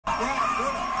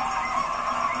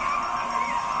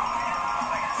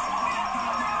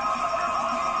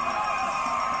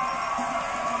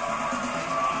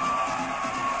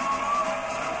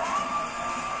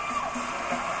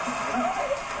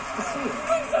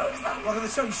so excited. Welcome to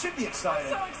the show. You should be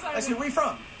excited. I'm so excited. I see. Where are you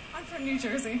from? I'm from New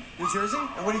Jersey. New Jersey?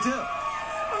 And what do you do?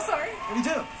 I'm sorry. What do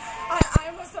you do?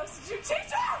 I'm a substitute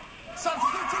teacher.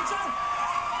 Substitute teacher?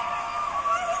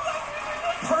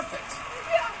 Perfect.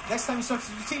 Yeah. Next time you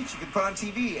substitute teach, you can put on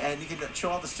TV and you can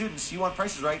show all the students you want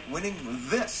Prices Right winning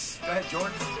this. Go ahead,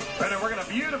 George. Right, and we're going to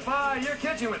beautify your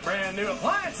kitchen with brand new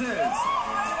appliances.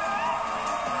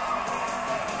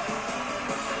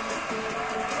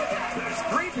 This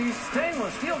three-piece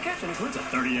stainless steel kitchen includes a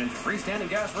 30-inch freestanding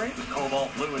gas range with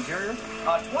cobalt blue interior,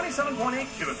 a 27.8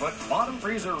 cubic foot bottom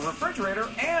freezer refrigerator,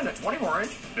 and a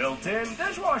 24-inch built-in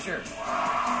dishwasher.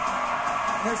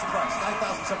 Here's the price: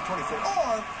 $9,724,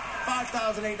 or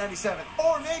 $5,897,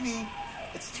 or maybe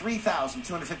it's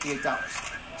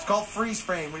 $3,258. It's called freeze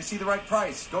frame. When you see the right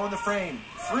price, go in the frame,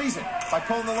 freeze it by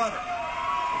pulling the lever.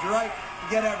 If you're right, you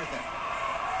get everything.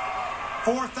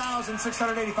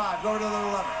 $4,685. Go over to the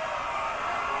little lever.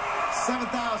 $7,846.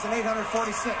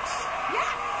 Yeah,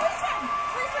 freeze frame.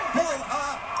 Pull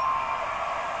up.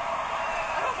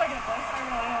 I hope I get this. I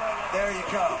really hope I get There you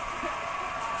go.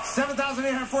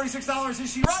 $7,846. Is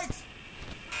she right?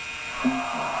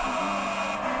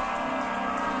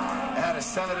 It had a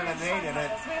 7 and an 8 in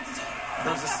it.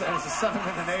 There's a 7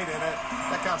 and an 8 in it.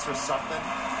 That counts for something.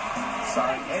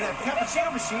 Sorry. And a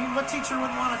cappuccino machine. What teacher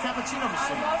wouldn't want a cappuccino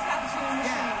machine? I love cappuccino machines.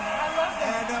 Yeah. I love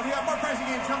them. And we got more pricing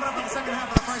games coming up in the second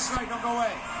half of The Price is Right. Don't go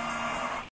away.